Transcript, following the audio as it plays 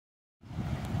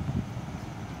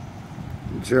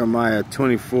Jeremiah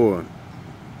 24.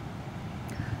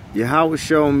 Yahawa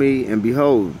showed me, and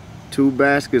behold, 2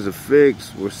 baskets of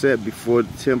figs were set before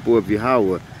the temple of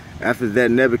Yahawa, after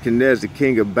that Nebuchadnezzar,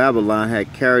 king of Babylon,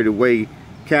 had carried away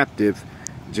captive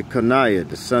Jeconiah,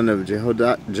 the son of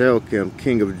Jehoiakim,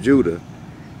 king of Judah,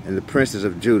 and the princes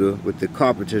of Judah, with the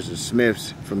carpenters and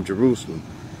smiths from Jerusalem,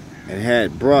 and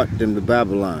had brought them to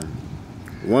Babylon.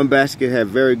 1 basket had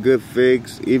very good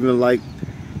figs, even like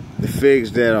the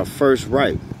figs that are first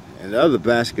ripe, and the other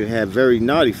basket had very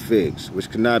naughty figs, which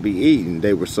could not be eaten,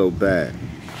 they were so bad.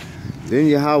 Then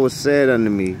Yahawa said unto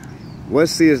me, What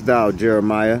seest thou,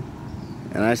 Jeremiah?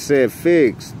 And I said,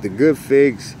 Figs, the good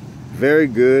figs, very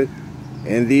good,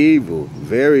 and the evil,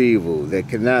 very evil, that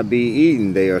cannot be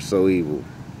eaten, they are so evil.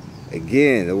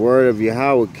 Again, the word of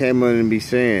Yahawa came unto me,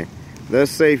 saying, Thus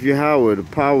saith Yahawa, the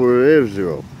power of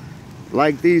Israel,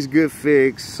 like these good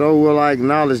figs, so will I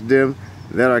acknowledge them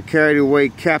that are carried away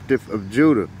captive of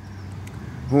Judah,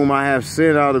 whom I have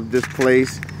sent out of this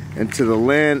place into the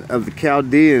land of the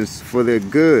Chaldeans for their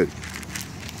good.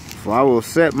 For I will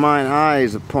set mine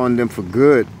eyes upon them for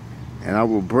good, and I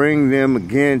will bring them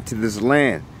again to this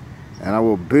land, and I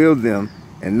will build them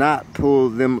and not pull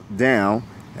them down,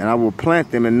 and I will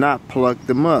plant them and not pluck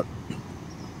them up.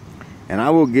 And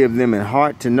I will give them an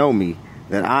heart to know me,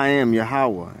 that I am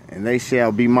Yahawa, and they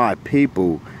shall be my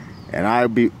people, and I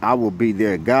will be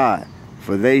their God,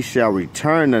 for they shall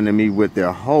return unto me with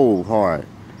their whole heart.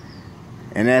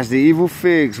 And as the evil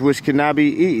figs which cannot be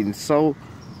eaten, so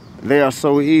they are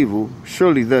so evil.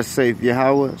 Surely thus saith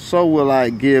Yahawa, so will I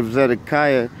give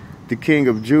Zedekiah the king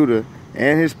of Judah,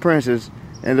 and his princes,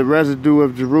 and the residue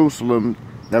of Jerusalem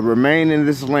that remain in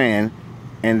this land,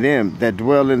 and them that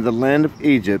dwell in the land of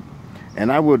Egypt,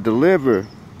 and I will deliver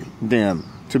them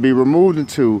to be removed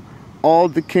into all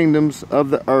the kingdoms of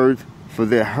the earth for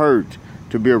their hurt,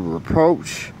 to be a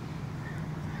reproach,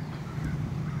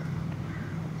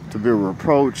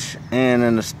 and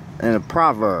a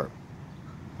proverb,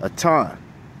 a taunt,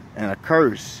 and a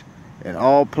curse in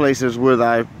all places where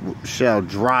I shall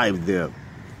drive them.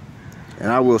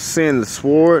 And I will send the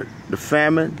sword, the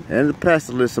famine, and the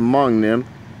pestilence among them,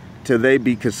 till they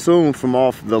be consumed from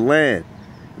off the land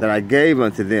that I gave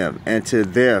unto them and to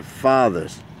their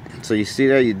fathers. So you see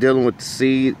that you're dealing with the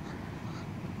seed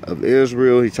of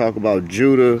Israel. He talked about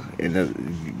Judah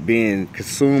and being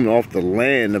consumed off the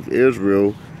land of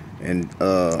Israel and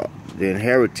the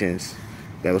inheritance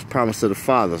that was promised to the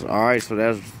fathers. All right, so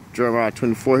that's Jeremiah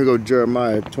 24. Here goes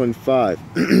Jeremiah 25.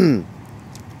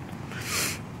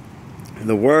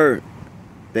 The word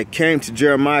that came to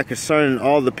Jeremiah concerning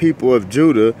all the people of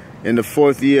Judah in the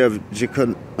 4th year of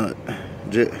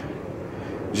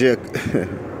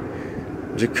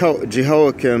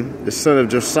Jehoiakim, the son of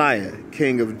Josiah,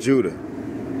 king of Judah.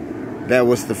 That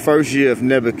was the 1st year of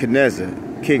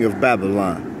Nebuchadnezzar, king of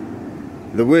Babylon.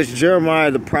 The which Jeremiah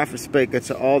the prophet spake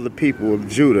unto all the people of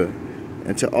Judah,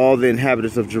 and to all the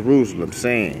inhabitants of Jerusalem,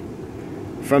 saying,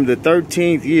 From the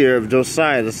 13th year of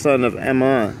Josiah the son of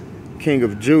Ammon, king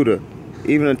of Judah,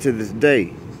 even unto this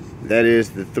day, that is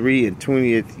the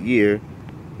 23rd year,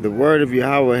 the word of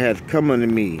Yahawa hath come unto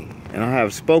me, and I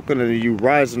have spoken unto you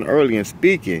rising early and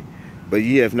speaking, but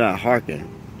ye have not hearkened.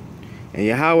 And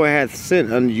Yahawa hath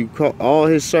sent unto you all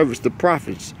his servants the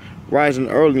prophets, rising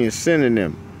early and sending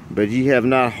them, but ye have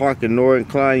not hearkened, nor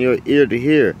inclined your ear to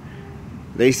hear.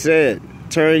 They said,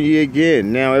 Turn ye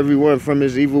again, now every one from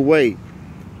his evil way,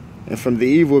 and from the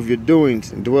evil of your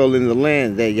doings, and dwell in the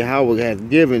land that Yahawa hath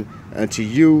given unto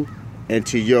you and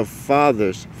to your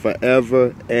fathers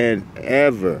forever and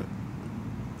ever.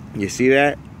 You see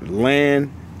that?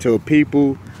 Land to a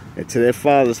people and to their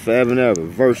fathers forever and ever.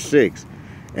 Verse 6.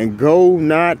 And go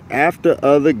not after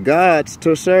other gods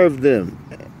to serve them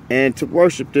and to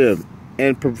worship them,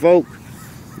 and provoke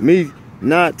me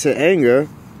not to anger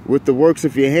with the works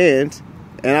of your hands,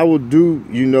 and I will do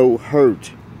you no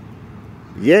hurt.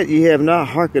 Yet ye have not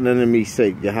hearkened unto me,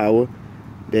 saith Yahawa,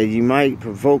 that ye might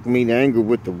provoke me to anger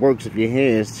with the works of your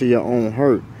hands to your own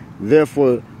hurt.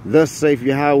 Therefore, thus saith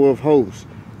Yahawa of hosts,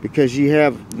 because ye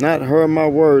have not heard my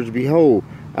words, behold,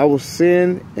 I will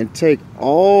send and take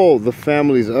all the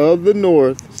families of the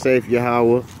north, saith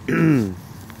Yahawa,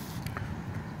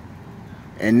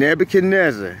 and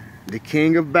Nebuchadnezzar, the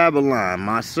king of Babylon,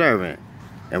 my servant,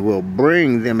 and will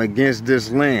bring them against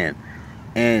this land,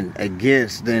 and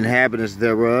against the inhabitants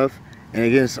thereof, and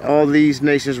against all these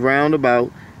nations round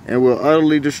about, and will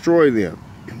utterly destroy them,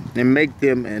 and make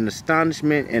them an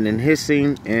astonishment and an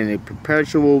hissing and a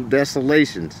perpetual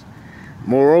desolations.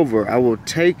 Moreover, I will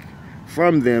take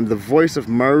from them the voice of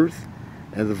mirth,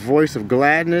 and the voice of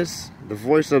gladness, the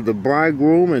voice of the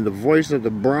bridegroom, and the voice of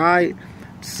the bride,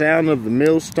 sound of the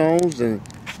millstones and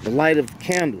the light of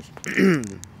candles.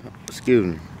 Excuse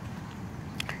me.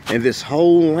 And this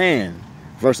whole land,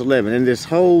 verse 11, and this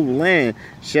whole land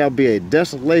shall be a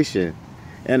desolation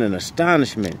and an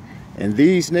astonishment. And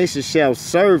these nations shall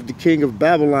serve the king of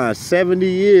Babylon 70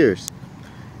 years.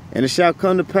 And it shall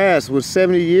come to pass, when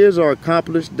 70 years are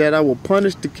accomplished, that I will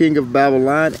punish the king of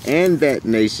Babylon and that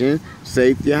nation,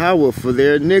 saith Yahawa, for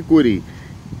their iniquity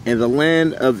in the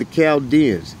land of the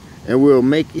Chaldeans, and will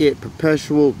make it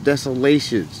perpetual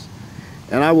desolations.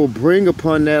 And I will bring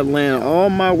upon that land all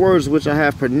my words which I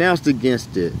have pronounced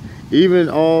against it, even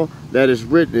all that is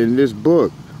written in this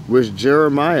book, which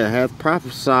Jeremiah hath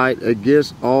prophesied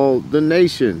against all the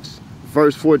nations.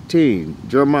 Verse 14,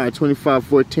 Jeremiah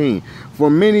 25:14. For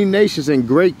many nations and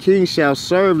great kings shall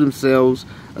serve themselves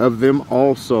of them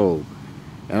also.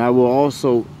 And I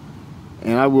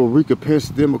will recompense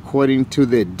them according to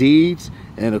their deeds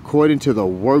and according to the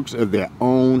works of their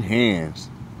own hands.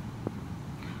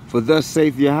 For thus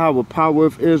saith Yahawa, power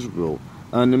of Israel,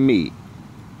 unto me,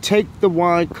 take the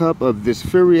wine cup of this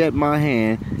fury at my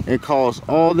hand, and cause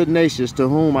all the nations to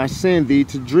whom I send thee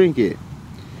to drink it.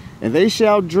 And they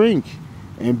shall drink,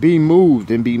 and be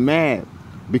moved, and be mad,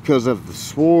 because of the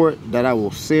sword that I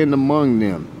will send among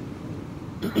them.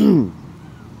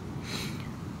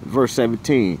 Verse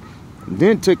 17.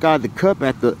 Then took I the cup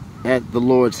at the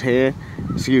Lord's hand,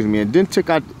 and then took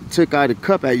I the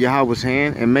cup at Yahweh's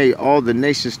hand, and made all the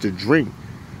nations to drink,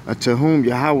 unto whom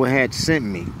Yahweh had sent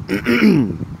me,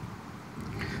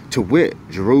 to wit,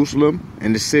 Jerusalem,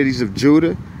 and the cities of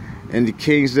Judah, and the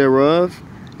kings thereof,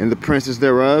 and the princes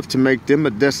thereof, to make them a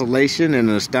desolation and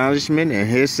an astonishment and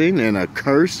hissing and a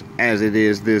curse, as it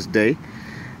is this day.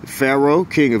 Pharaoh,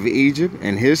 king of Egypt,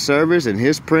 and his servants, and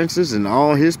his princes, and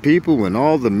all his people, and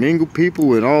all the mingled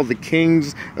people, and all the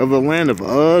kings of the land of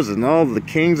Uz, and all the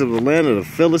kings of the land of the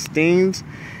Philistines,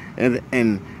 and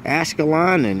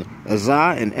Ashkelon, and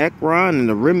Azah, and Ekron, and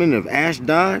the remnant of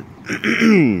Ashdod.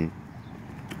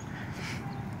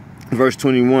 Verse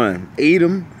 21,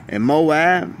 Edom, and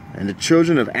Moab, and the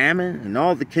children of Ammon, and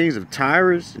all the kings of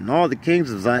Tyrus, and all the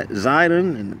kings of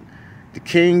Zidon, and the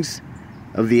kings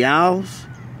of the Isles,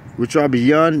 which are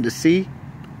beyond the sea,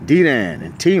 Dedan,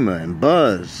 and Tema, and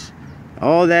Buz,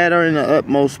 all that are in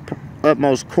the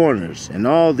utmost corners, and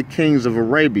all the kings of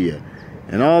Arabia,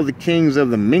 and all the kings of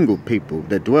the mingled people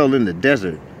that dwell in the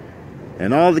desert,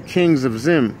 and all the kings of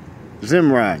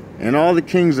Zimri, and all the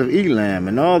kings of Elam,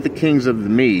 and all the kings of the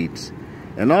Medes,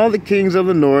 and all the kings of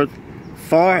the north,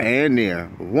 far and near,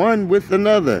 one with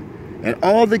another, and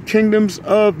all the kingdoms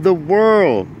of the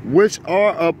world, which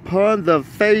are upon the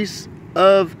face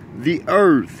of the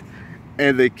earth,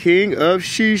 and the king of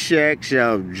Shishak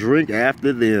shall drink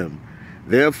after them.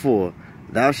 Therefore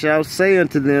thou shalt say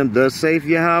unto them, thus saith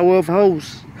Yahawa of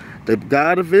hosts, the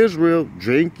God of Israel,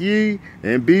 drink ye,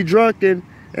 and be drunken,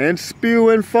 and spew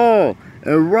and fall,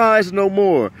 and rise no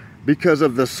more, because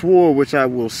of the sword which I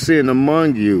will send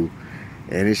among you.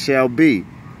 And it shall be,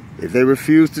 if they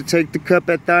refuse to take the cup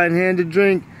at thine hand to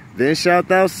drink, then shalt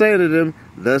thou say to them,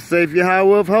 thus saith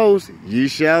Yahawa of hosts, ye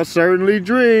shall certainly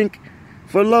drink.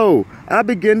 For lo, I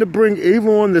begin to bring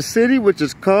evil on the city which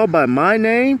is called by my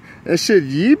name, and should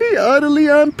ye be utterly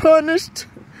unpunished?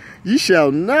 Ye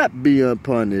shall not be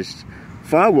unpunished.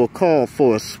 For I will call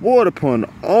for a sword upon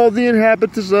all the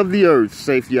inhabitants of the earth,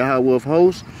 saith Yahawa of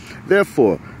hosts.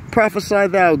 Therefore prophesy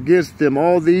thou against them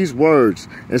all these words,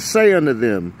 and say unto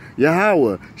them,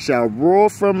 Yahawa shall roar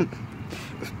from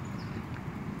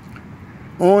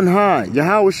on high.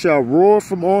 Yahawa shall roar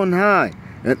from on high,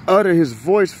 and utter his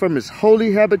voice from his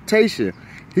holy habitation.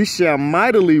 He shall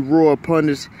mightily roar upon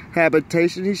his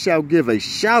habitation. He shall give a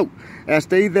shout as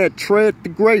they that tread the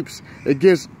grapes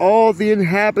against all the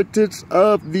inhabitants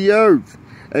of the earth.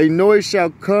 A noise shall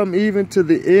come even to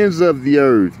the ends of the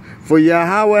earth. For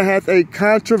Yahawa hath a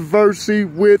controversy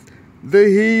with the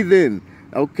heathen.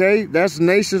 Okay, that's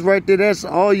nations right there. That's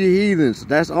all you heathens.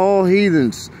 That's all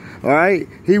heathens. All right,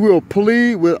 he will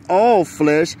plead with all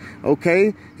flesh.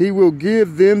 Okay, he will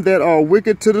give them that are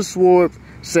wicked to the sword,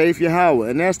 saith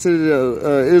Yahawa. And that's to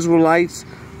the Israelites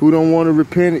who don't want to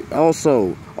repent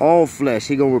also. All flesh.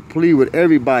 He gonna plead with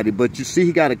everybody. But you see,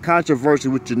 he got a controversy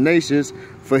with your nations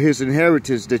for his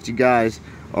inheritance that you guys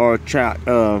are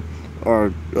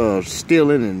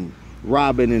stealing and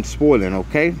robbing and spoiling.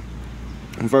 Okay,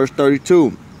 verse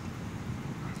 32.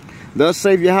 Thus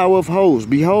saith Yahawa of hosts,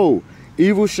 behold,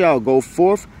 evil shall go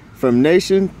forth from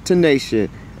nation to nation,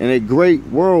 and a great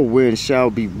whirlwind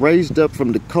shall be raised up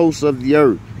from the coasts of the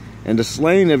earth. And the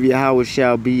slain of Yahawa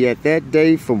shall be at that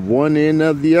day from one end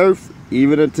of the earth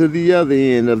even unto the other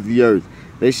end of the earth.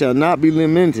 They shall not be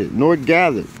lamented, nor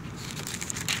gathered.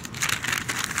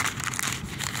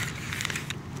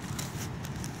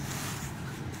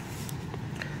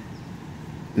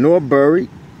 nor buried.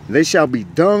 They shall be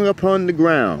dung upon the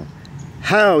ground.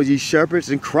 Howl, ye shepherds,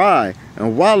 and cry,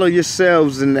 and wallow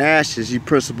yourselves in the ashes, ye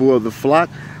principal of the flock,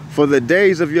 for the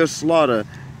days of your slaughter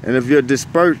and of your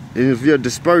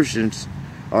dispersions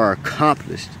are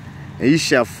accomplished. And ye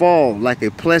shall fall like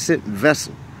a pleasant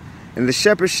vessel. And the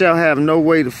shepherds shall have no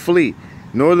way to flee,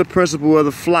 nor the principal of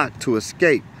the flock to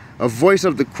escape. A voice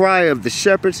of the cry of the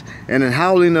shepherds and an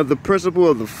howling of the principal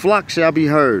of the flock shall be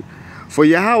heard. For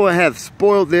Yahawa hath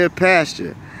spoiled their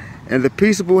pasture, and the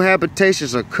peaceable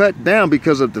habitations are cut down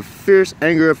because of the fierce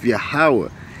anger of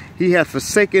Yahawa. He hath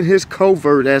forsaken his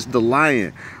covert as the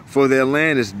lion, for their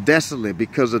land is desolate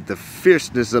because of the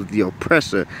fierceness of the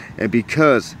oppressor and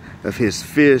because of his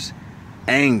fierce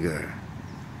anger.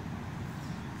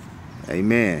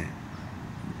 Amen.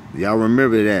 Y'all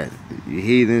remember that. You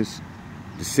heathens,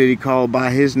 the city called by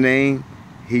his name,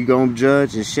 he gonna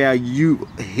judge, and shall you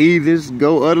heathens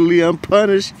go utterly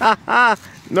unpunished? Ha ha!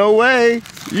 No way!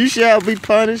 You shall be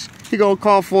punished. He gonna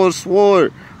call for a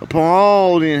sword upon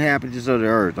all the inhabitants of the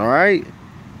earth, alright?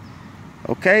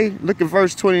 Okay? Look at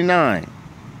verse 29.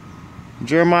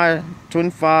 Jeremiah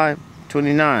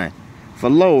 25:29. For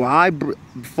lo,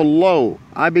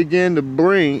 I begin to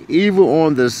bring evil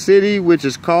on the city which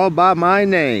is called by my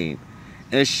name.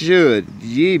 And should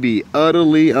ye be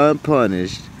utterly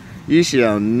unpunished, ye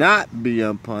shall not be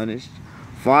unpunished.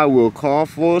 For I will call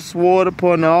for a sword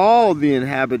upon all the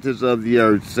inhabitants of the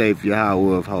earth, saith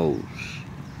Yahweh of hosts.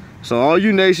 So all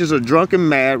you nations are drunk and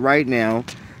mad right now,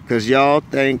 because y'all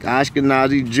think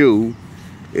Ashkenazi Jew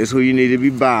is who you need to be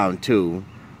bound to.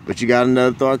 But you got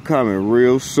another thought coming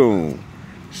real soon.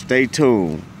 Stay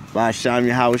tuned. By Shem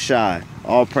Yahawa Shai.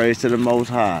 All praise to the Most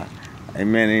High.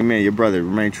 Amen, amen. Your brother,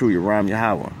 remain true. Yaram,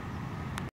 Yahawa.